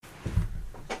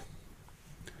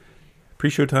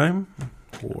Pre-show time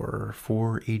for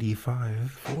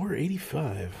 485.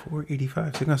 485. 485.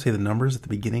 So I'm going to say the numbers at the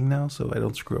beginning now so I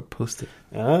don't screw up post-it.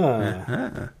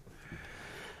 Ah.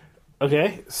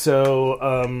 Okay,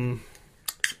 so,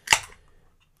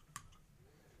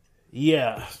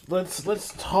 yeah,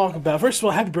 let's talk about, first of all,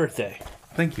 happy birthday.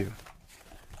 Thank you.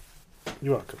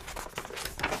 You're welcome.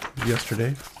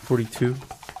 Yesterday, 42.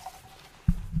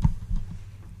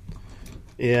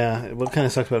 Yeah, what kind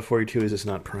of sucks about 42 is it's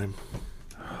not prime.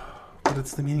 But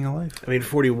it's the meaning of life. I mean,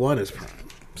 41 is prime,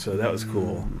 so that was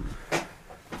cool.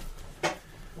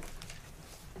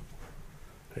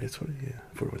 It's 40, yeah,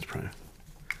 41's prime.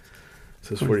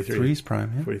 So it's 43. 43's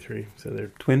prime, yeah. 43, so they're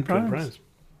Twin primes?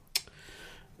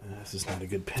 This is not a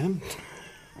good pen.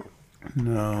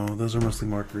 No, those are mostly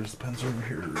markers. The pens are over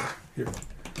here. Here.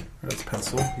 That's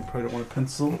pencil. You probably don't want a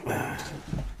pencil. Here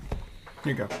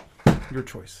you go. Your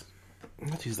choice.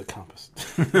 Let's use the compass.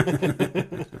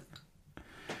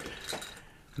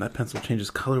 And that pencil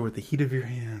changes color with the heat of your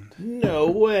hand.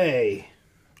 No way.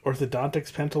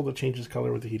 Orthodontics pencil that changes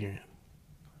color with the heat of your hand.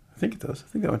 I think it does.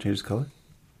 I think that one changes color.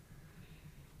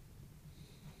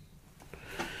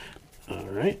 All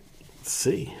right. Let's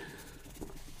see.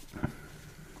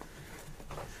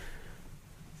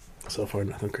 So far,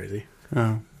 nothing crazy.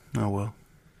 Oh well.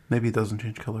 Maybe it doesn't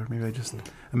change color. Maybe I just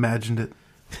imagined it.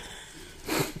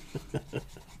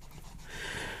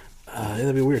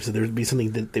 That'd be weird. So there would be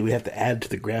something that they would have to add to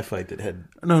the graphite that had...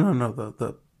 No.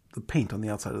 The paint on the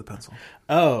outside of the pencil.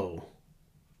 Oh,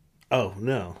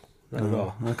 no. Not at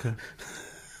all. Okay.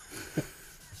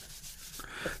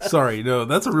 Sorry, no.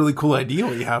 That's a really cool idea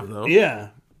what you have, though. Yeah.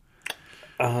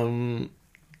 Nanotech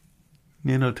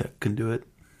can do it.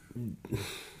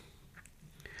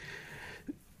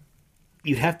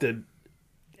 You'd have to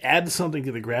add something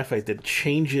to the graphite that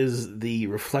changes the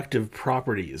reflective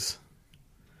properties.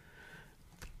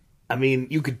 I mean,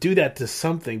 you could do that to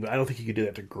something, but I don't think you could do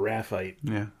that to graphite.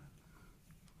 Yeah.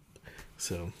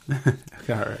 So.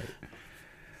 All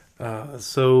right.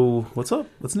 So, what's up?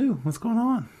 What's new? What's going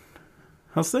on?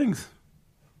 How's things?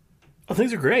 Oh,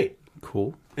 things are great.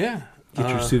 Cool. Yeah. Get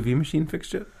your sous vide machine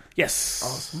fixed yet? Yes.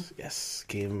 Awesome. Yes.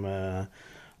 Came, 2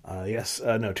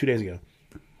 days ago.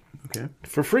 Okay.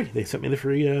 For free. They sent me the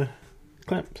free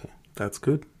clamp. So. That's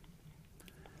good.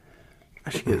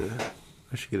 I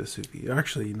should get a sous vide.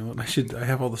 Actually, you know what? I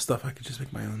have all the stuff. I could just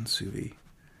make my own sous vide.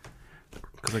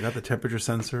 Because I got the temperature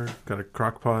sensor, got a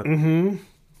crock pot. Mm-hmm.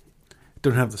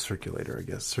 Don't have the circulator, I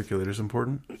guess. Circulator's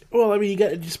important. Well, I mean, you got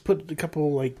to just put a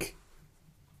couple, like...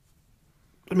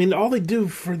 I mean, all they do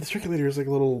for the circulator is like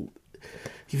a little...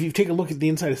 If you take a look at the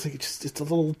inside, it's like it's a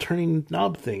little turning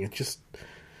knob thing. It's just,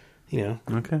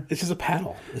 Okay. It's just a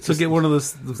paddle. It's so just, get one of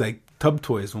those like tub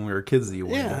toys when we were kids that you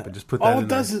wind up and just put that in all it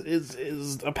does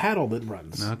is a paddle that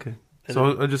runs. Okay.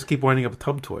 So I'll just keep winding up a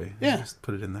tub toy. Yeah. Just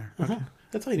put it in there. Uh-huh.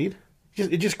 That's all you need.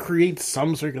 It just creates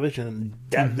some circulation, and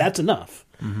that's enough.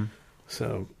 Mm-hmm.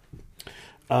 So,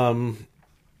 so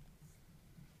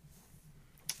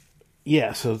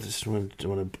just want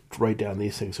to write down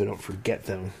these things so I don't forget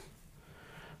them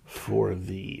for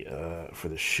the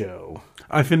show.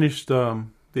 I finished The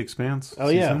Expanse. Oh,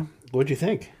 season. yeah. What'd you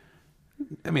think?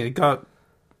 I mean, I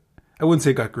wouldn't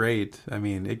say it got great. I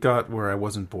mean, it got where I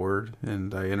wasn't bored,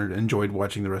 and I enjoyed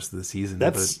watching the rest of the season.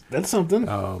 That's something.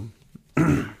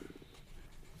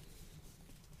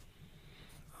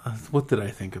 What did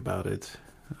I think about it?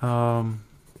 The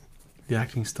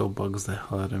acting still bugs the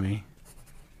hell out of me.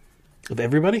 Of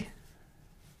everybody?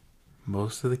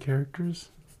 Most of the characters?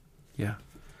 Yeah.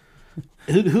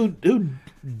 Who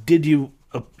did you...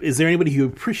 is there anybody you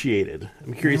appreciated?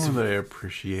 I'm curious. That I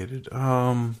appreciated.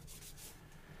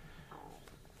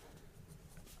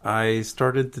 I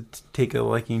started to take a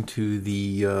liking to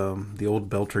the old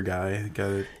Belter guy, the guy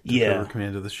that took over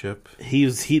command of the ship. He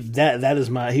was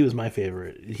my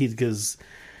favorite. He's because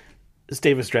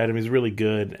David Stratton is really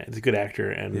good. He's a good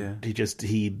actor, and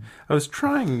he. I was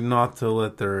trying not to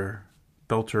let their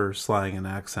Belter slang and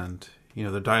accent,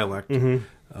 their dialect,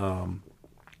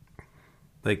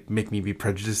 like make me be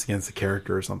prejudiced against the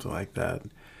character or something like that.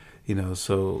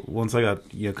 So once I got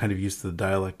kind of used to the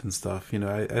dialect and stuff,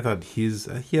 I thought he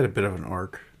had a bit of an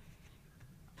arc.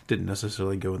 Didn't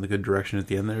necessarily go in the good direction at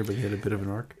the end there, but he had a bit of an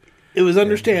arc. It was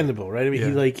understandable, right? I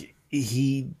mean,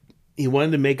 he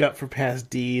wanted to make up for past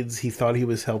deeds. He thought he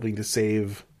was helping to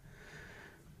save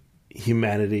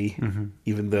humanity,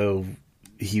 even though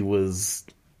he was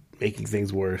making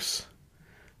things worse.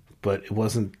 But it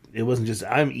wasn't just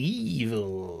I'm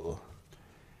evil.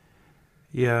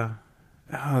 Yeah.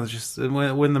 Oh, it's just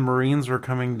when the Marines were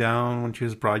coming down when she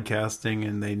was broadcasting,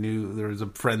 and they knew there was a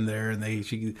friend there, and they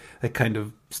kind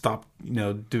of stopped,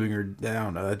 doing her. I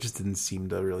don't know. That just didn't seem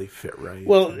to really fit right.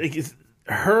 Well,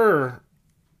 her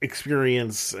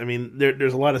experience. I mean,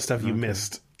 there's a lot of stuff you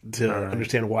missed to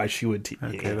understand why she would.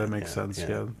 Okay, that makes sense.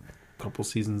 Yeah. A couple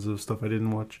seasons of stuff I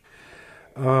didn't watch.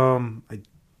 I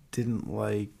didn't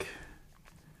like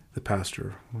the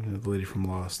pastor, the lady from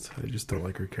Lost. I just don't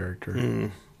like her character.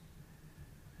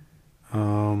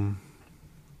 Holden,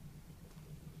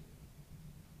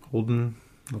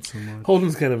 not so much.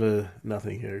 Holden's kind of a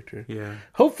nothing character. Yeah.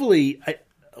 Hopefully,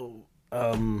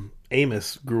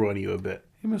 Amos grew on you a bit.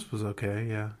 Amos was okay,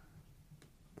 yeah.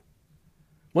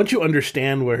 Once you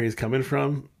understand where he's coming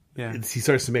from, Yeah. he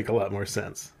starts to make a lot more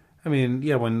sense. I mean,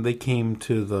 yeah, when they came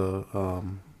to the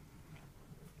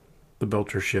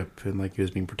Belter ship, and like he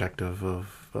was being protective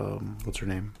of what's her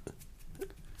name?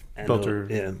 Belter.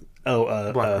 Yeah.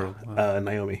 Black Girl.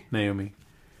 Naomi. Naomi.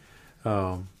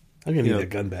 I'm gonna need that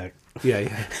gun back.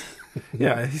 Yeah.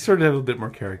 Yeah, he started to have a bit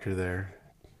more character there.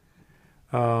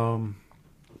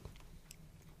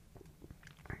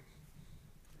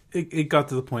 It got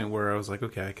to the point where I was like,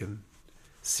 okay, I can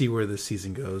see where this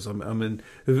season goes. I'm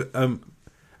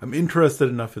interested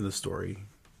enough in the story,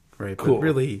 right? Cool. But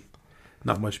really,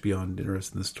 not much beyond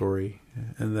interest in the story.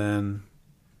 And then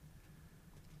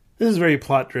This is very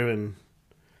plot driven.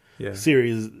 Yeah.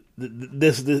 Series.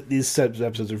 These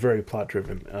episodes are very plot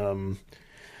driven. And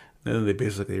then they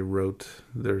basically wrote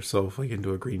themselves like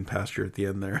into a green pasture at the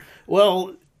end there.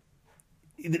 Well,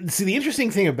 see, the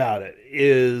interesting thing about it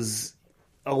is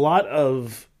a lot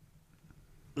of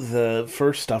the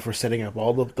first stuff were setting up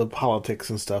all the politics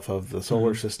and stuff of the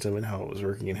solar system and how it was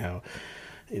working and how,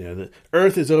 the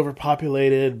Earth is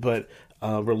overpopulated, but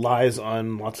relies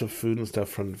on lots of food and stuff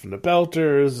from the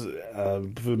Belters,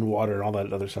 food and water and all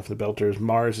that other stuff from the Belters.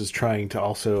 Mars is trying to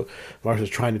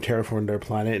terraform their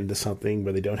planet into something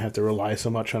where they don't have to rely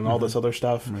so much on all this other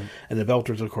stuff. Right. And the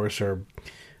Belters, of course, are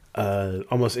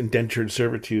almost indentured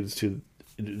servitudes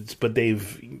but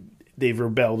they've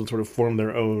rebelled and sort of formed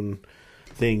their own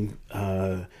thing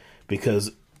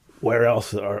because where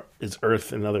else is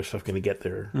Earth and other stuff going to get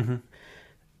there? Mm-hmm.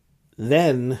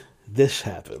 Then this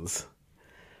happens.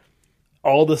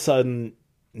 All of a sudden,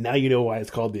 now you know why it's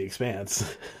called The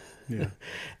Expanse. Yeah.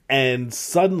 And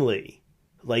suddenly,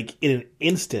 like in an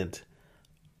instant,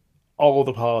 all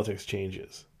the politics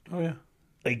changes. Oh, yeah.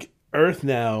 Like, Earth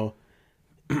now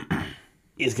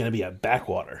is going to be a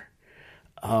backwater.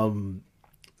 The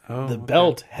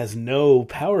belt has no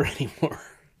power anymore.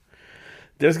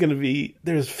 There's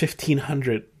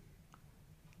 1,500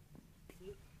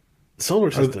 solar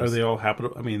systems. Are they all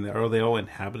habitable? I mean, are they all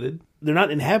inhabited? They're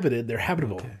not inhabited. They're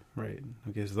habitable. Okay, right.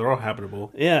 Okay, so they're all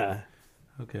habitable. Yeah.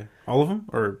 Okay. All of them?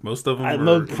 Or most of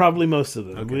them? Probably most of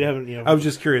them. Okay. We haven't, I was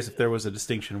just curious if there was a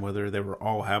distinction, whether they were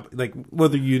all like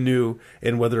whether you knew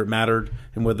and whether it mattered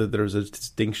and whether there was a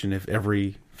distinction if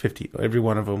every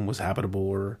one of them was habitable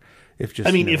or if just...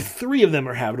 if 3 of them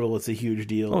are habitable, it's a huge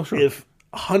deal. Oh, sure. If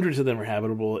hundreds of them are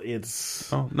habitable,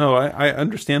 it's... Oh, no, I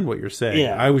understand what you're saying.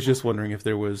 Yeah. I was just wondering if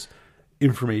there was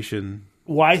information...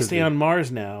 Why stay on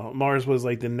Mars now? Mars was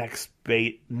like the next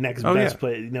best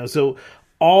place. So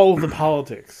all of the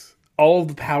politics, all of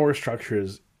the power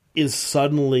structures is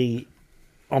suddenly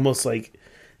almost like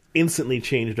instantly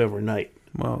changed overnight.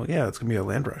 Well, yeah, it's going to be a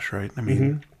land rush, right? I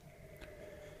mean,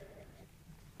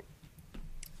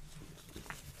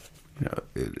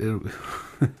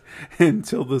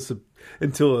 until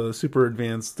a super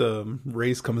advanced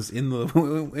race comes in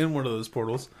one of those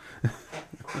portals.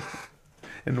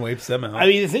 And wipes them out. I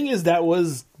mean, the thing is, that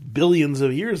was billions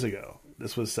of years ago.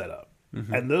 This was set up,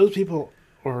 and those people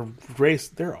or race,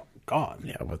 they're all gone.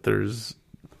 Yeah, but there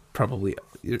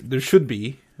should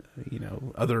be,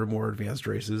 other more advanced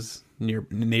races near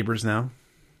neighbors now.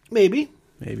 Maybe.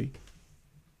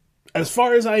 As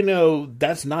far as I know,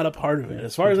 that's not a part of it.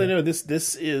 As far as I know,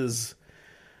 this is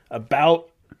about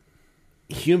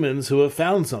humans who have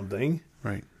found something,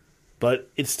 right? But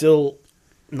it's still.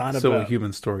 Not so a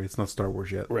human story. It's not Star Wars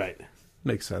yet. Right.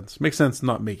 Makes sense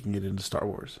not making it into Star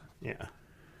Wars. Yeah.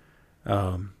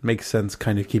 Makes sense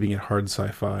kind of keeping it hard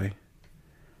sci-fi.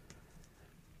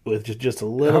 With just a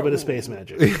little bit of space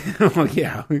magic.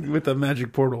 Yeah, with the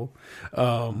magic portal.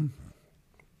 But,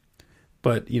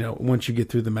 once you get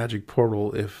through the magic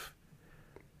portal,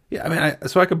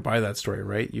 so I could buy that story,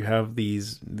 right? You have the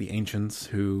ancients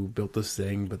who built this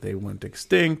thing, but they went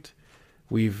extinct.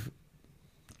 We've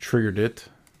triggered it.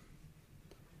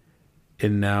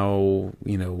 And now,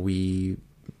 we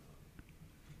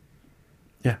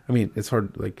Yeah, I mean, it's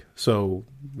hard. Like, so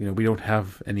we don't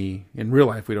have any in real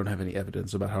life. We don't have any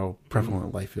evidence about how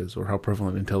prevalent life is, or how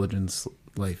prevalent intelligent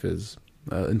life is.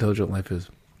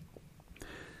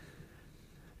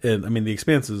 And I mean, The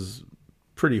Expanse is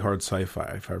pretty hard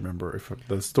sci-fi, if I remember, if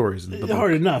the stories in the book.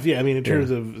 Hard enough, yeah. I mean, in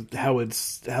terms of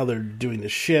how they're doing the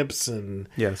ships and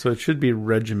so it should be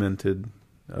regimented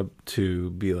to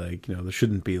be like there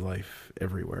shouldn't be life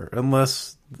everywhere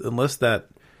unless that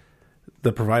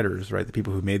the providers, right, the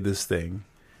people who made this thing,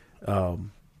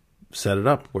 set it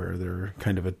up where they're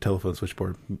kind of a telephone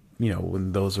switchboard.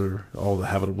 When those are all the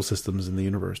habitable systems in the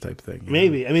universe type thing.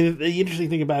 Maybe. I mean, the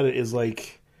interesting thing about it is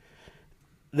like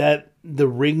that the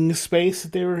ring space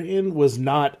that they were in was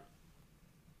not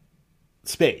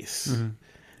space.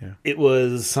 Mm-hmm. Yeah. It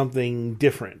was something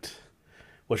different,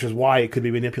 which is why it could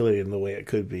be manipulated in the way it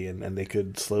could be, and they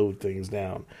could slow things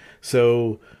down.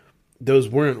 So those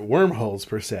weren't wormholes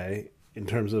per se, in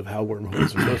terms of how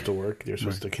wormholes are supposed to work. They're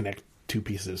supposed to connect two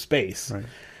pieces of space. Right.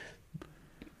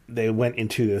 They went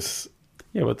into this...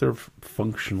 Yeah, but they're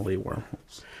functionally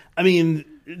wormholes. I mean...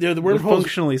 They're the wormholes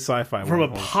functionally sci-fi from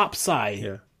wormholes. a pop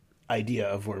sci idea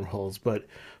of wormholes, but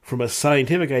from a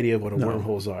scientific idea of what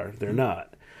wormholes are, they're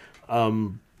not.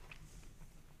 And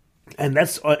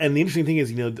the interesting thing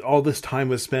is, all this time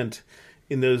was spent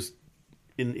in those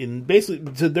in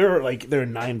basically. So there are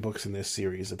 9 books in this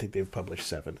series. I think they've published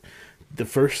 7. The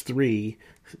first 3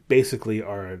 basically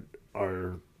are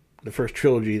the first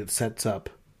trilogy that sets up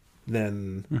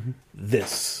then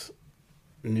this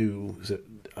new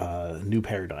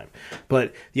paradigm.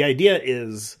 But the idea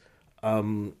is,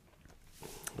 where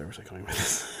was I going with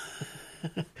this?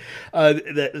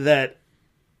 that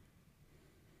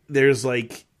there's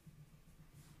like,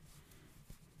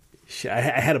 I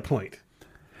had a point.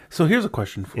 So here's a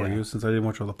question for you, since I didn't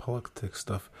watch all the politics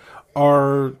stuff.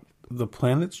 Are the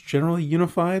planets generally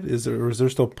unified? Is there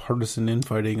still partisan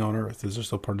infighting on Earth? Is there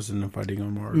still partisan infighting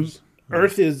on Mars?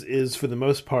 Earth is for the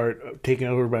most part taken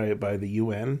over by the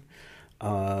UN.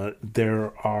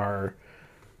 There are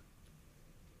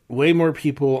way more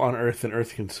people on Earth than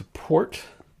Earth can support.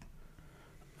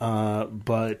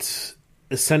 But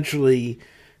essentially,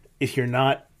 if you're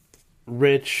not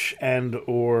rich and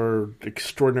or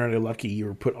extraordinarily lucky,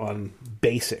 you're put on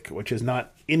basic, which is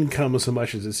not income so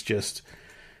much as it's just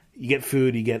you get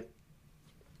food, you get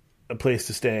a place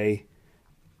to stay,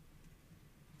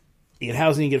 you get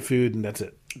housing, you get food, and that's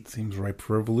it. It seems ripe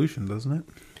for revolution, doesn't it?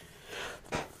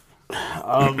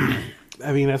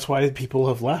 I mean, that's why people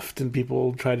have left and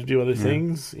people try to do other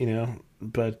things,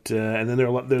 But and then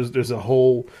there's a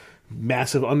whole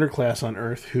massive underclass on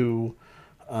Earth who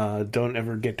don't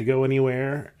ever get to go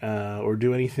anywhere or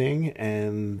do anything,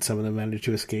 and some of them manage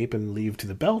to escape and leave to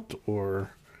the belt.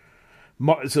 Or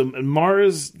so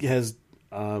Mars has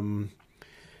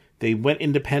they went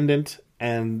independent,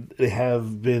 and they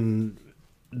have been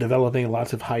developing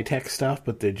lots of high tech stuff,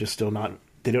 but they're just still not.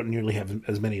 They don't nearly have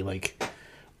as many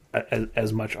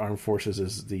as much armed forces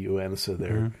as the UN, so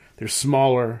they're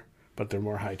smaller, but they're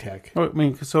more high tech. Oh, I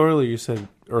mean, so earlier you said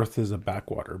Earth is a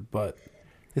backwater, but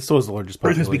it still has the largest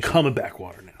population. Earth has become a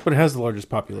backwater now. But it has the largest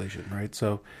population, right?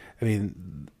 So, I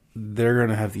mean, they're going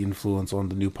to have the influence on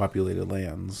the new populated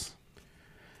lands.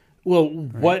 Well,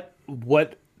 right?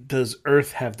 What does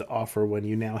Earth have to offer when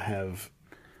you now have...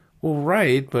 Well,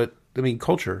 right, but, I mean,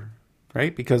 culture,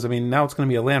 right? Because, I mean, now it's going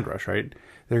to be a land rush, right?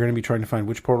 They're going to be trying to find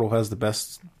which portal has the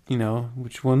best,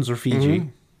 which ones are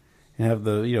Fiji, and have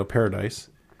the, paradise.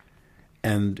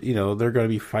 And, they're going to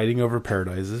be fighting over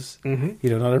paradises. Mm-hmm.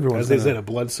 Not everyone's... As they said, a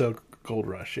blood-soaked gold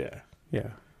rush, yeah. Yeah,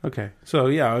 okay. So,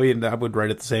 yeah, I mean, I would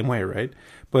write it the same way, right?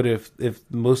 But if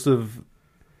most of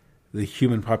the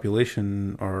human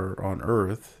population are on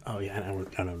Earth... Oh, yeah, I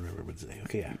don't remember what to say.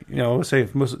 Okay, yeah. Say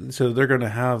if so they're going to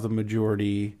have the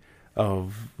majority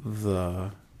of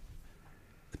the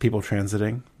people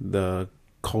transiting, the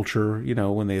culture,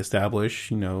 when they establish,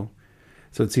 So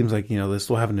it seems like, they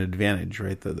still have an advantage,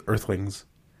 right? The Earthlings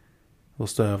will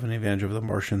still have an advantage over the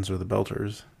Martians or the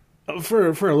Belters. For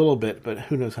a little bit, but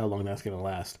who knows how long that's going to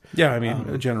last. Yeah, I mean,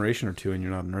 a generation or two and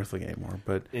you're not an Earthling anymore.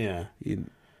 But yeah, it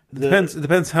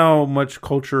depends how much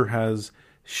culture has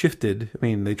shifted. I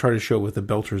mean, they try to show with the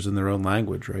Belters in their own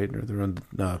language, right? Or their own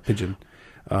pidgin.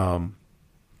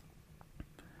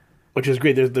 Which is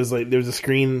great. There's a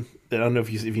screen that, I don't know if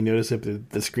you notice it,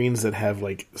 the screens that have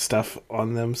like stuff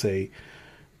on them say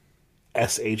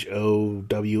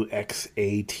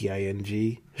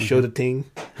SHOWXATING, show the ting.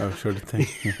 Oh, show the ting.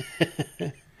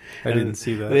 I didn't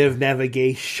see that. They have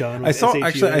navigation. I saw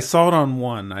it on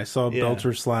one. I saw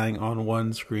Belter slang on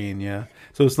one screen. Yeah,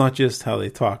 so it's not just how they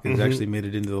talk; it's actually made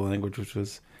it into the language, which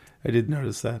was I did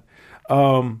notice that.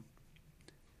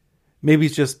 maybe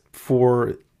it's just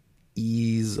for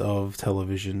ease of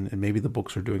television, and maybe the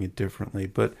books are doing it differently.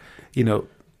 But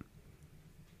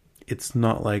it's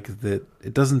not like that.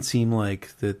 It doesn't seem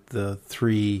like that the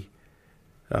three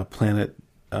planet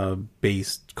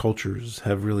based cultures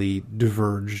have really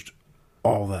diverged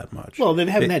all that much. Well, they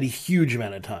haven't had a huge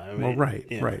amount of time. Well,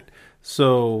 right.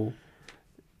 So,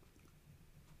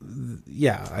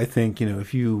 yeah, I think,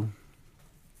 if you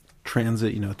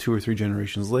transit, 2 or 3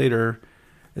 generations later,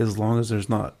 as long as there's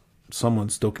not someone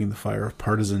stoking the fire of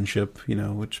partisanship,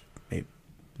 which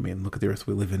look at the earth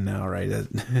we live in now, right?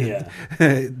 Yeah.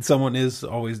 Someone is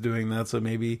always doing that. So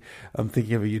maybe I'm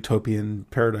thinking of a utopian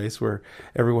paradise where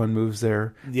everyone moves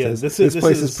there. Yeah, says, this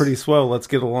place is pretty swell. Let's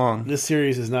get along. This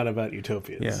series is not about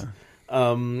utopias. Yeah.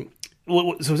 So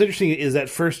what's interesting is that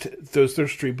those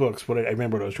first 3 books, what I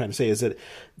remember what I was trying to say is that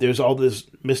there's all this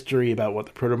mystery about what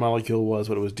the proto-molecule was,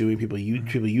 what it was doing, people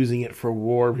using it for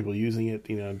war, people using it,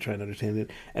 trying to understand it.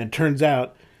 And it turns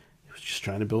out it was just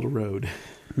trying to build a road.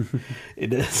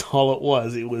 That's all it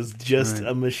was. It was just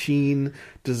a machine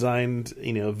designed,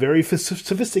 very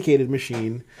sophisticated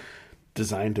machine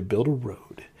designed to build a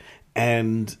road.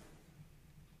 And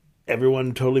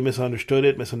everyone totally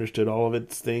misunderstood all of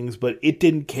its things, but it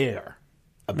didn't care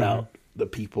about the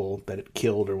people that it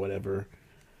killed or whatever.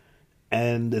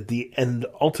 And at the end,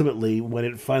 ultimately, when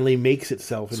it finally makes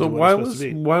itself into what it's supposed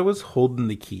to be. Why was Holden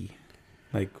the key?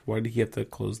 Like, why did he have to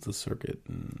close the circuit?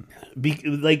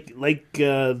 Like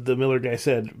the Miller guy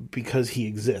said, because he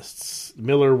exists.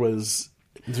 Miller was...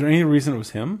 Is there any reason it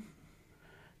was him?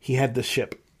 He had the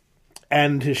ship.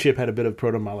 And his ship had a bit of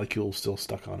proto-molecule still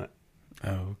stuck on it.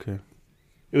 Oh, okay.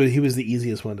 He was the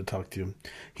easiest one to talk to.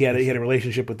 He had a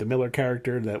relationship with the Miller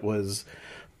character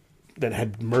that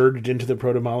had merged into the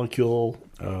proto-molecule.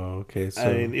 Oh, okay. So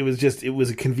it was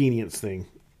a convenience thing.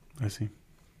 I see.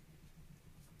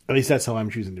 At least that's how I'm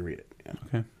choosing to read it. Yeah.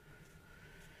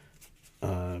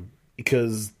 Okay.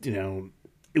 Because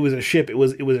it was a ship. It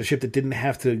was a ship that didn't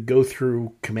have to go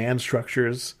through command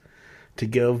structures to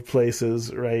go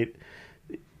places. Right.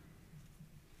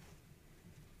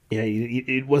 Yeah.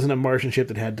 It wasn't a Martian ship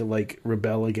that had to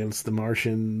rebel against the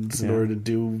Martians in order to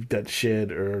do that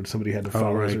shit, or somebody had to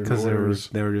follow certain orders. Because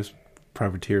they were just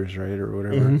privateers, right, or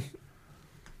whatever. Mm-hmm.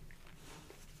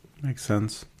 Makes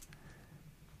sense.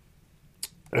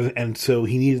 And so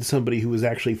he needed somebody who was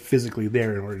actually physically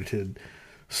there in order to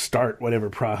start whatever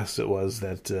process it was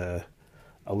that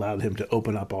allowed him to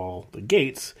open up all the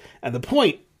gates. And the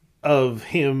point of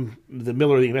him, the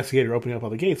Miller, the investigator, opening up all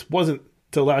the gates wasn't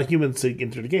to allow humans to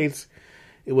enter the gates.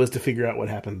 It was to figure out what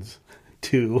happens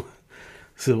to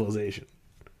civilization.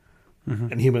 Mm-hmm.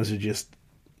 And humans are just,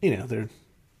 they're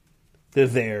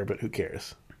there, but who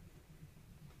cares?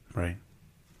 Right.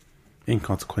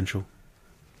 Inconsequential.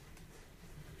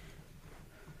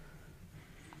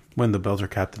 When the Belzer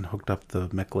captain hooked up the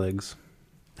mech legs,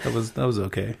 that was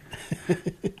okay.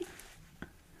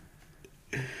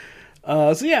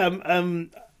 So yeah,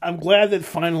 I'm glad that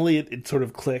finally it sort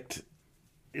of clicked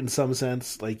in some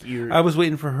sense. I was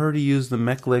waiting for her to use the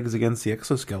mech legs against the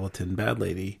exoskeleton bad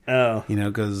lady. Oh,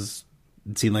 because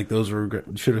it seemed like those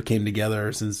should have came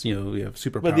together since we have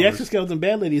superpowers. But the exoskeleton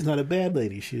bad lady is not a bad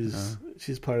lady. She's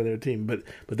part of their team. But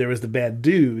there was the bad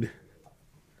dude.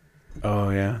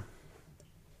 Oh yeah.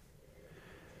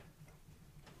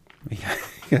 He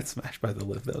got smashed by the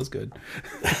lift. That was good.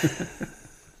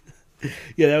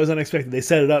 Yeah, that was unexpected. They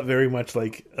set it up very much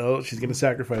like, oh, she's going to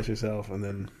sacrifice herself, and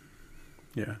then...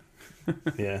 Yeah.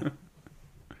 Yeah.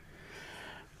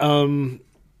 No,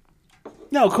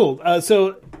 cool.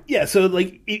 So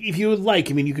if you would like,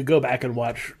 you could go back and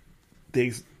watch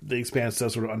the Expanse to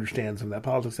sort of understand some of that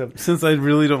politics stuff. Since I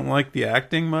really don't like the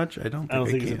acting much, I don't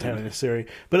think it's entirely necessary.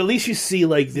 But at least you see,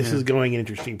 this is going in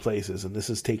interesting places, and this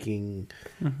is taking...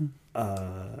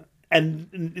 and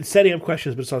it's setting up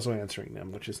questions, but it's also answering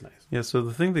them, which is nice. Yeah, so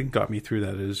the thing that got me through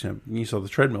that is, you saw the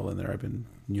treadmill in there. I've been,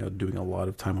 doing a lot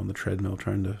of time on the treadmill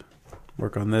trying to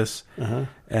work on this. Uh-huh.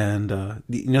 And,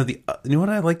 you know what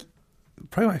I like?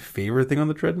 Probably my favorite thing on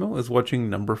the treadmill is watching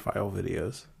number file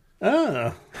videos.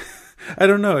 Oh. I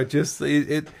don't know. It just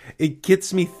it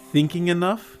gets me thinking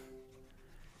enough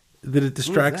that it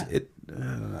distracts it.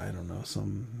 I don't know,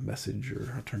 some message,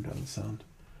 or I'll turn down the sound.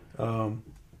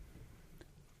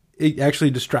 It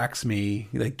actually distracts me.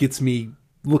 Gets me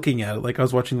looking at it. Like I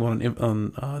was watching one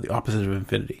on the opposite of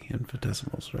infinity,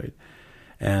 infinitesimals, right?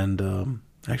 And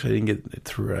actually, I didn't get it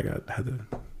through. I had to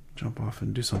jump off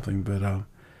and do something, but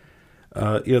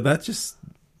that just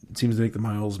seems to make the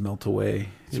miles melt away.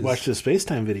 You watch the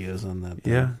Spacetime videos on that.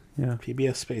 Yeah.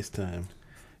 PBS Spacetime.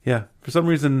 Yeah. For some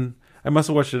reason, I must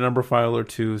have watched a number file or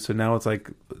two, so now it's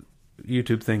like,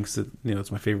 YouTube thinks that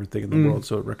it's my favorite thing in the world,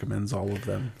 so it recommends all of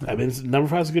them. I mean, Number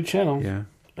 5 is a good channel. Yeah.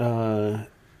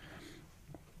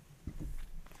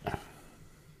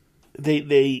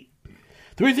 The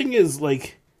weird thing is,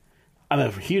 like, I'm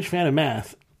a huge fan of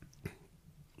math.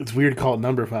 It's weird to call it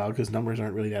number file because numbers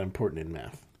aren't really that important in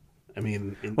math. I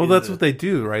mean, that's what they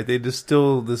do, right? They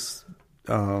distill this,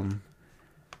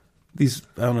 these,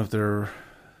 I don't know if they're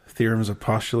theorems or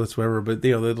postulates, whatever, but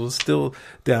they'll distill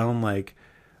down like,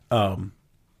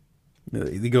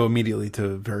 they go immediately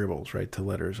to variables, right? To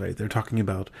letters, right? They're talking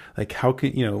about like how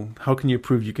can you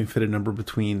prove you can fit a number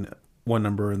between one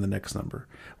number and the next number?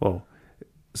 Well,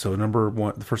 so number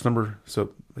one, the first number,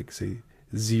 so like say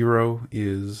 0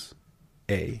 is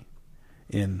A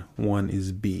and 1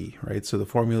 is B, right? So the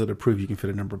formula to prove you can fit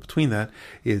a number between that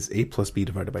is A plus B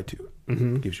divided by 2.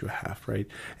 Mm-hmm. Gives you a half, right?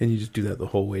 And you just do that the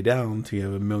whole way down till you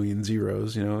have a million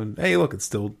zeros, and hey, look, it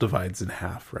still divides in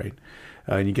half, right?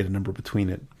 And you get a number between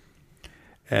it.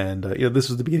 And, this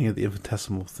was the beginning of the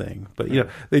infinitesimal thing. But,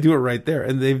 they do it right there.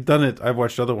 And they've done it. I've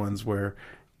watched other ones where,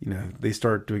 they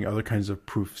start doing other kinds of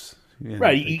proofs.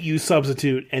 Right. You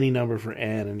substitute any number for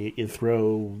n and you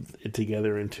throw it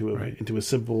together into a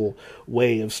simple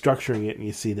way of structuring it. And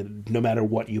you see that no matter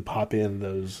what you pop in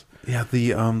those. Yeah.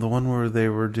 The one where they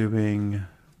were doing,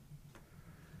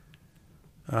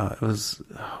 it was,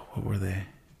 what were they?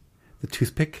 The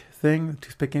toothpick thing, the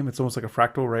toothpick game. It's almost like a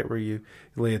fractal, right? Where you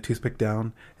lay a toothpick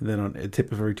down, and then on a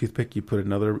tip of every toothpick, you put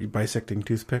another bisecting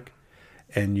toothpick,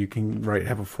 and you can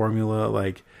have a formula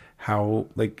like how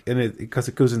and it because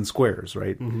it goes in squares,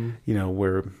 right? Mm-hmm.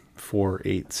 Where 4,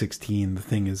 8, 16, the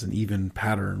thing is an even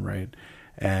pattern, right?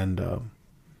 And so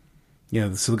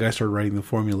the guy started writing the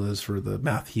formulas for the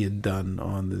math he had done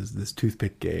on this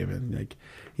toothpick game, and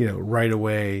right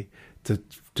away.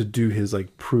 To do his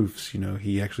proofs,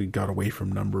 he actually got away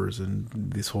from numbers and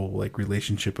this whole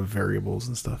relationship of variables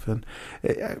and stuff. And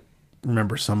I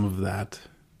remember some of that,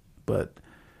 but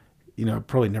I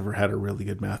probably never had a really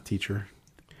good math teacher.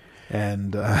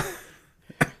 And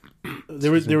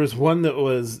there was one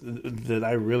that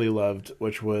I really loved,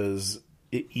 which was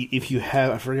if you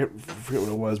have I forget what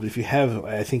it was, but if you have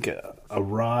I think a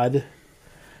rod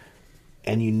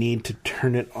and you need to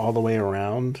turn it all the way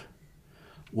around.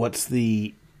 What's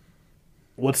the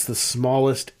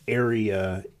smallest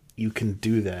area you can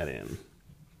do that in?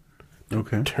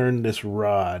 Okay. Turn this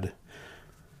rod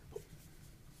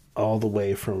all the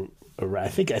way from around. I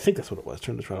think that's what it was.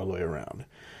 Turn this rod all the way around.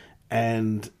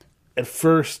 And at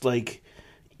first,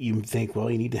 you think, well,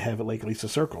 you need to have it at least a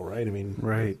circle, right? I mean,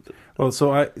 right. Well,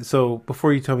 so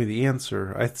before you tell me the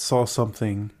answer, I saw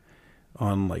something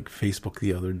on Facebook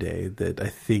the other day that I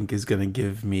think is going to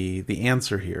give me the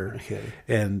answer here. Okay.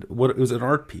 And it was an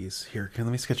art piece. Here, let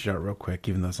me sketch it out real quick,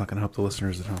 even though it's not going to help the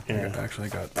listeners at home. Yeah. I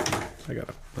got it.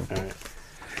 All right.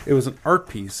 It was an art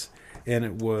piece, and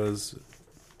it was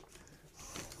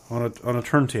on a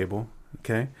turntable,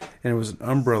 okay? And it was an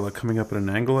umbrella coming up at an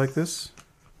angle like this,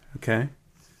 okay?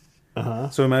 Uh-huh.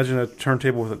 So imagine a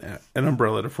turntable with an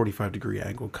umbrella at a 45-degree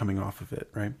angle coming off of it,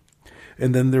 right?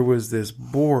 And then there was this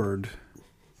board,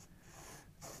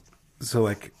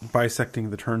 so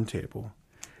bisecting the turntable,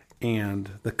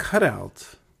 and the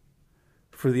cutout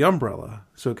for the umbrella,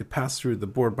 so it could pass through the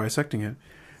board bisecting it,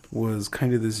 was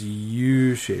kind of this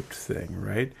U-shaped thing,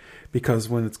 right? Because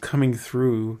when it's coming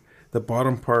through, the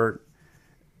bottom part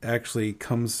actually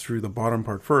comes through the bottom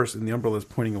part first, and the umbrella is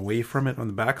pointing away from it on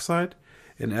the backside.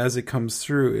 And as it comes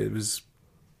through, it was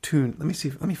tuned. Let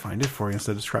me find it for you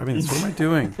instead of describing this. What am I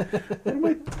doing?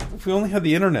 If we only had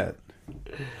the internet.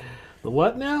 The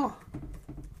what now?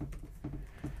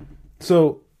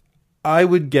 So I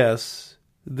would guess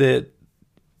that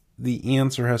the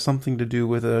answer has something to do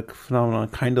with a phenomenon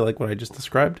kind of like what I just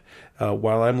described.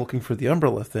 While I'm looking for the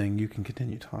umbrella thing, you can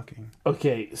continue talking.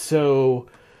 Okay, so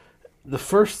the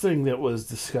first thing that was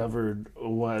discovered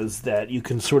was that you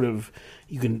can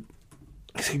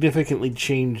significantly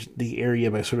change the area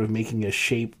by sort of making a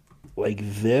shape like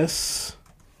this.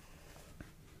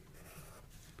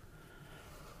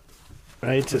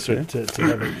 Right? To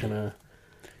have it kind of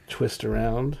twist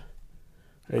around.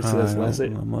 Right, so that's less.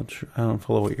 I'm not sure. I don't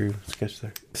follow what your sketch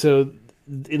there. So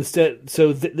instead,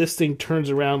 this thing turns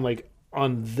around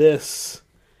on this,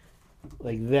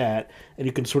 like that, and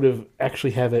you can sort of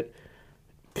actually have it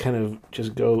kind of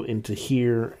just go into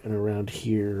here and around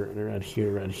here and around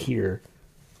here, around here.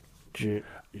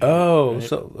 Oh, right?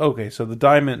 So the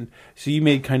diamond. So you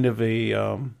made kind of a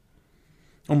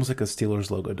almost like a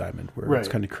Steelers logo diamond, where it's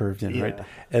kind of curved in, right?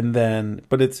 And then,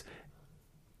 but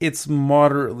it's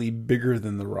moderately bigger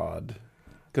than the rod,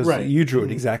 because you drew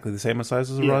it exactly the same size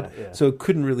as the rod, so it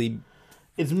couldn't really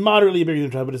It's moderately bigger than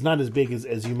the Triad, but it's not as big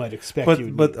as you might expect.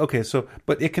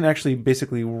 But it can actually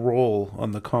basically roll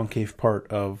on the concave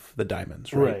part of the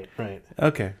diamonds, right? Right.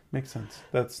 Okay, makes sense.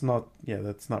 That's not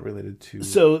related to.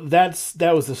 So that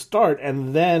was the start,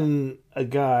 and then a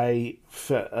guy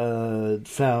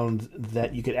found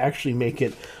that you could actually make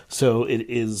it so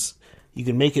you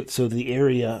can make it so the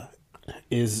area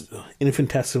is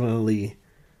infinitesimally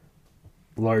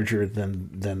larger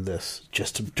than this,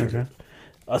 just to turn it.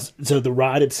 So the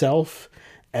rod itself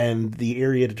and the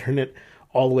area to turn it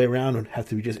all the way around would have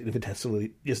to be just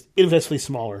infinitesimally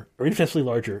smaller or infinitesimally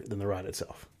larger than the rod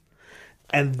itself.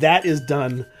 And that is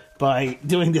done by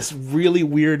doing this really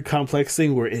weird, complex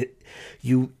thing where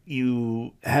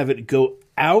you have it go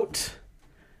out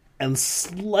and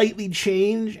slightly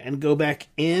change and go back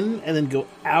in, and then go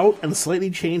out and slightly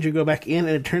change and go back in,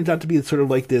 and it turns out to be sort of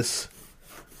like this.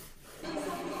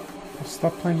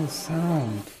 Stop playing the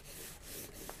sound.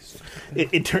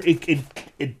 It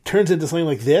turns into something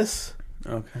like this.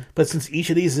 Okay. But since each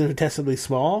of these is infinitesimally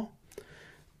small,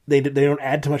 they don't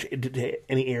add too much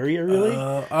to any area, really.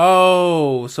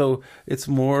 So it's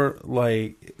more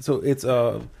like it's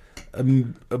a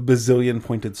bazillion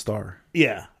pointed star.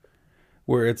 Yeah.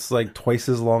 Where it's like twice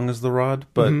as long as the rod,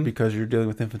 but because you're dealing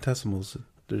with infinitesimals,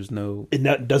 there's no...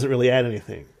 It doesn't really add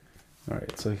anything. All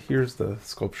right, so here's the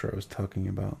sculpture I was talking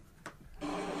about.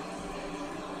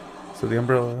 So the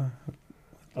umbrella...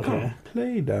 Okay.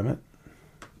 Play, damn it.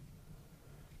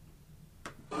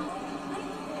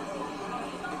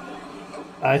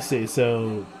 I see.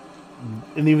 So,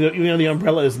 and even though the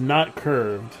umbrella is not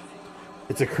curved,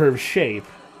 it's a curved shape.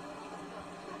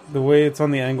 The way it's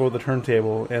on the angle of the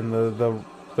turntable and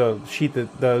the sheet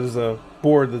that does a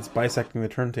board that's bisecting the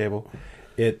turntable,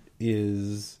 it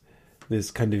is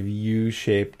this kind of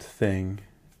U-shaped thing,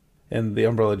 and the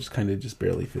umbrella just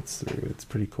barely fits through. It's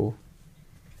pretty cool.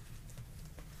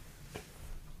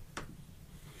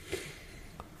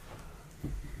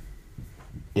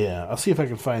 Yeah, I'll see if I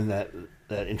can find that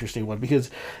interesting one,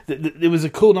 because it was a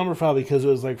cool number file, because it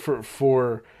was like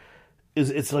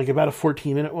it's like about a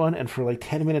 14-minute one, and for like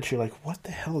 10 minutes you're like, what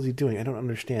the hell is he doing? I don't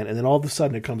understand. And then all of a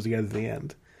sudden it comes together at the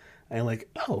end. And I'm like,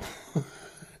 oh. And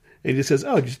it just says,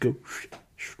 oh, just go.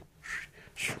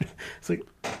 It's like,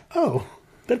 oh,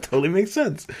 that totally makes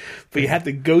sense. But you have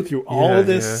to go through all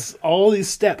these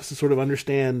steps to sort of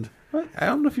understand. I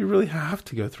don't know if you really have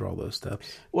to go through all those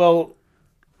steps. Well,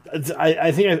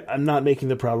 I think I'm not making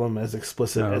the problem as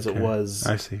explicit as it was.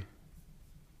 I see.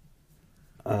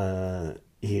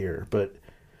 Here, but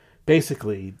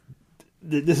basically,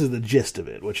 this is the gist of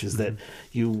it, which is that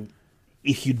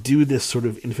if you do this sort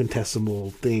of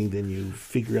infinitesimal thing, then you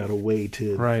figure out a way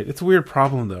to... Right. It's a weird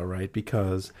problem, though, right?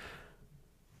 Because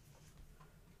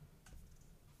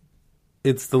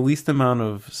it's the least amount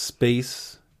of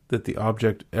space that the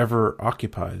object ever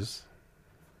occupies,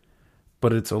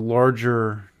 but it's a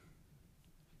larger...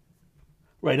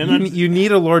 Right, you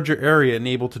need a larger area and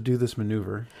able to do this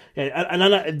maneuver. Yeah, and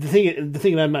I'm not, the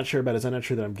thing that I'm not sure about is I'm not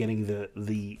sure that I'm getting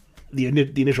the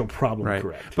initial problem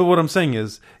correct. But what I'm saying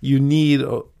is you need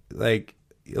a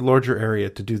larger area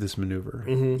to do this maneuver,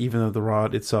 even though the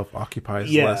rod itself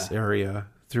occupies less area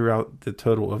throughout the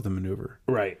total of the maneuver.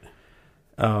 Right.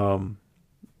 A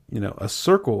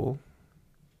circle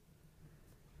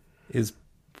is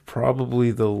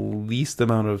probably the least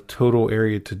amount of total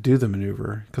area to do the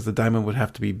maneuver, because the diamond would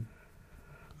have to be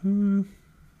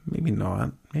maybe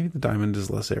not. Maybe the diamond is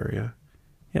less area.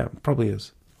 Yeah, probably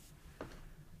is.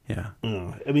 Yeah.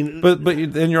 I mean, but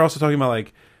then you're also talking about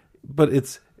but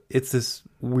it's this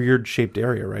weird shaped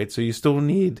area, right? So you still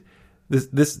need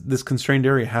this constrained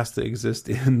area has to exist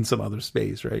in some other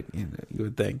space, right? You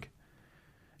would think.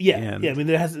 Yeah. I mean,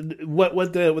 there has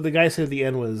what the guy said at the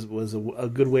end was a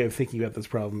good way of thinking about this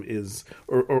problem is,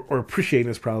 or appreciating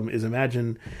this problem is,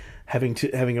 imagine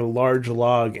having a large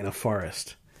log in a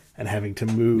forest and having to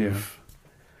move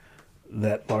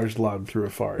that large log through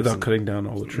a forest without cutting down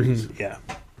all the trees. Yeah.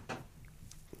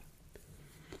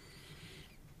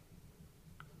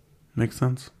 Makes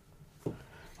sense. I'll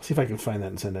see if I can find that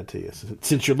and send that to you,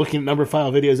 since you're looking at number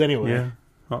file videos anyway. Yeah,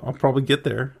 I'll probably get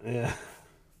there. Yeah.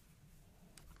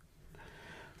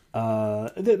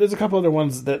 There's a couple other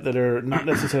ones that are not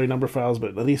necessarily number files,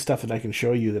 but at least stuff that I can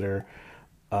show you that are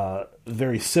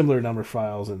very similar number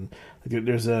files. And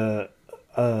there's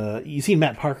you've seen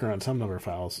Matt Parker on some number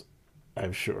files,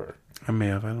 I'm sure. I may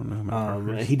have. I don't know who Matt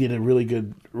Parker is. He did a really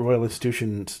good Royal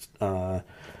Institution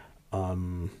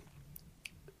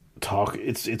talk.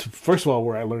 It's first of all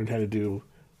where I learned how to do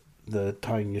the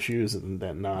tying your shoes and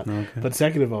that knot. Okay. But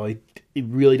second of all, he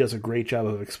really does a great job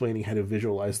of explaining how to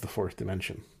visualize the fourth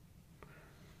dimension.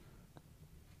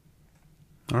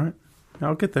 All right.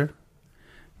 I'll get there.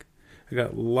 I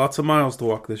got lots of miles to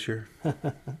walk this year.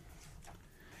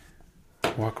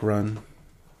 Walk, run.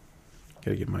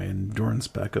 Gotta get my endurance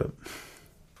back up.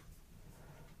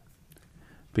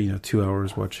 But, 2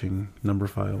 hours watching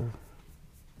Numberphile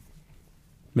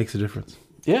makes a difference.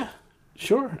 Yeah,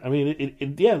 sure. I mean,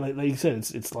 like you said,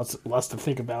 it's lots to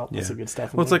think about. Lots of good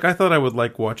stuff. Well, it's like I thought I would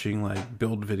like watching like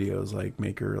build videos, like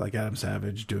Maker, like Adam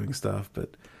Savage doing stuff,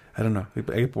 but I don't know. I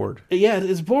get bored. Yeah,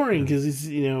 it's boring because it's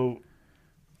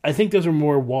I think those are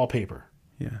more wallpaper.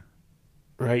 Yeah.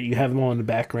 Right. You have them all in the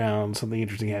background. Something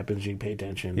interesting happens. You can pay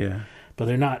attention. Yeah. But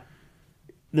they're not.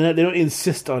 They don't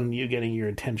insist on you getting your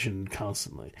attention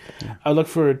constantly. Yeah. I look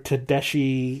for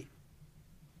Tadashi.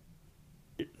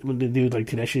 When they do like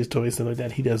Tadashi's toys, stuff like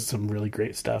that, he does some really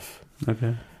great stuff.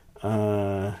 Okay.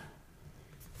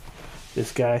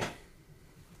 This guy.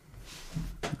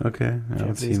 Okay, I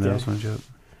haven't seen those ones yet.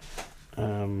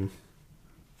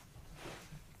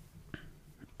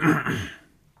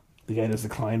 The guy does the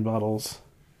Klein bottles.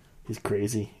 He's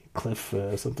crazy. Cliff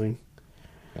something.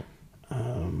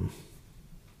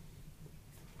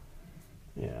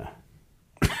 Yeah.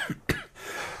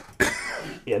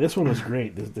 Yeah, this one was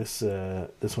great. This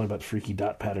one about freaky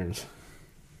dot patterns.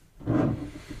 All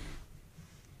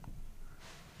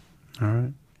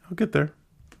right, I'll get there.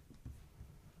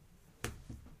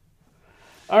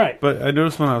 All right, but I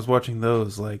noticed when I was watching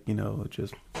those, like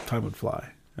just time would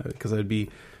fly because I'd be,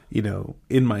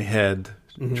 in my head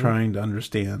trying to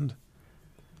understand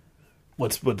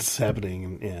what's happening.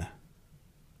 And, yeah,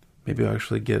 maybe I'll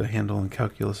actually get a handle on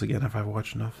calculus again if I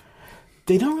watch enough.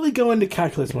 They don't really go into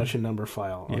calculus much in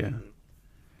Numberphile. Yeah.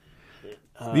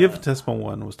 The infinitesimal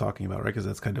one was talking about, right? Because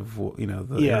that's kind of, the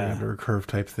area under a curve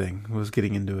type thing. I was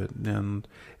getting into it, and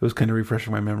it was kind of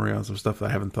refreshing my memory on some stuff that I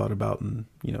haven't thought about in,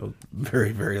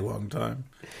 very, very long time.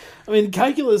 I mean,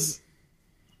 calculus,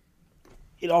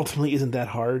 it ultimately isn't that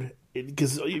hard.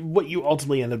 Because what you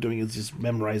ultimately end up doing is just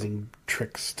memorizing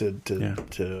tricks to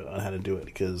on how to do it.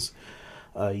 Because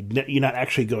you're not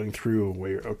actually going through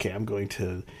where, I'm going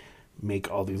to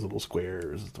make all these little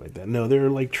squares and stuff like that. No, there are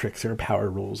like tricks, there are power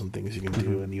rules and things you can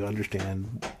do, and you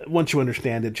understand. Once you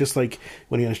understand it, just like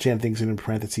when you understand things in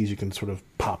parentheses, you can sort of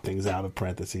pop things out of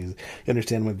parentheses. You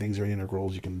understand when things are in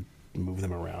integrals, you can move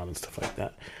them around and stuff like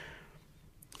that.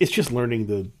 It's just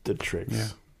learning the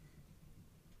tricks.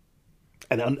 Yeah.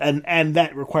 And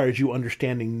that requires you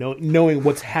understanding, knowing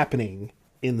what's happening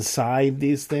inside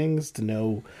these things to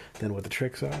know then what the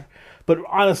tricks are. But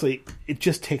honestly, it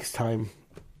just takes time.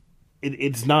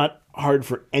 It's not hard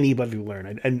for anybody to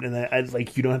learn. And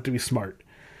like, you don't have to be smart.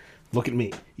 Look at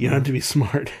me. You don't have to be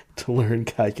smart to learn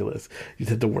calculus. You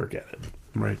just have to work at it.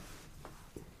 Right.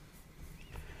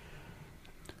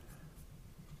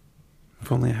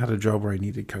 If only I had a job where I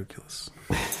needed calculus.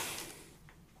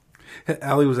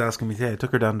 Allie was asking me today. I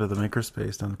took her down to the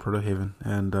makerspace down in Proto Haven,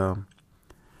 and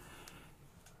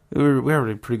we had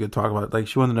a pretty good talk about it. Like,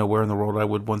 she wanted to know where in the world I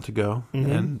would want to go,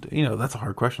 and that's a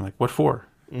hard question. Like, what for?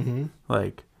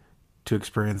 Like, to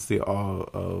experience the awe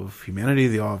of humanity,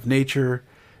 the awe of nature,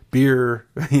 beer,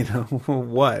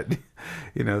 what?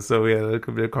 So we had a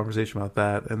bit of conversation about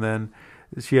that, and then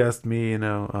she asked me,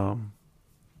 I'm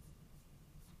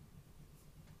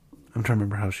trying to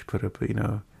remember how she put it, but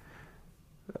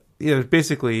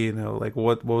basically, like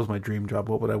what was my dream job?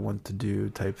 What would I want to do?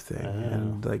 Type thing.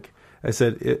 And like I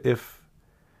said, if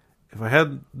I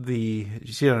had she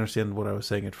didn't understand what I was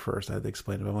saying at first. I had to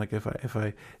explain it. But I'm like, if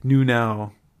I knew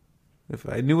now, if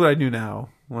I knew what I knew now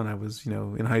when I was,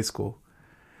 in high school,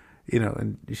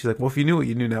 and she's like, well, if you knew what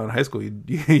you knew now in high school, you'd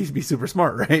be super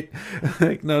smart, right?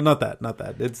 Like, no, not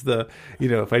that. It's the,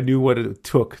 if I knew what it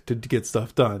took to get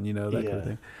stuff done, that kind of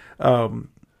thing. I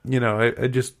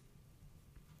just,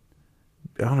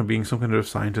 I don't know, being some kind of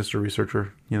scientist or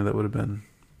researcher, that would have been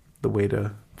the way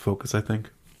to focus, I think.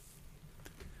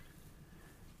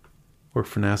 Work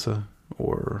for NASA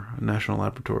or a national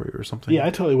laboratory or something. Yeah, I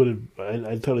totally would have.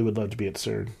 I totally would love to be at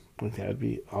CERN. I think that would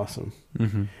be awesome. But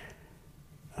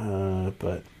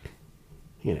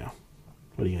what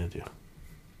are you gonna do?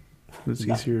 It's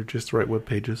easier just to write web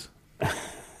pages.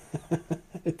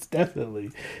 It's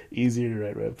definitely easier to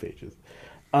write web pages.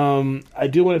 I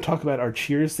do want to talk about our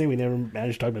Cheers thing. We never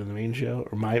managed to talk about it in the main show,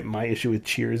 or my issue with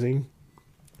cheersing.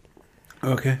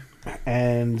 Okay.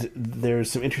 And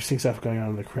there's some interesting stuff going on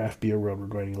in the craft beer world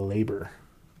regarding labor.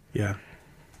 Yeah.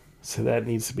 So that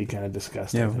needs to be kind of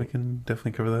discussed. Yeah, we can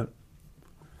definitely cover that.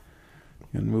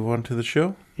 And move on to the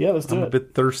show? Yeah, let's do it. I'm a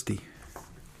bit thirsty.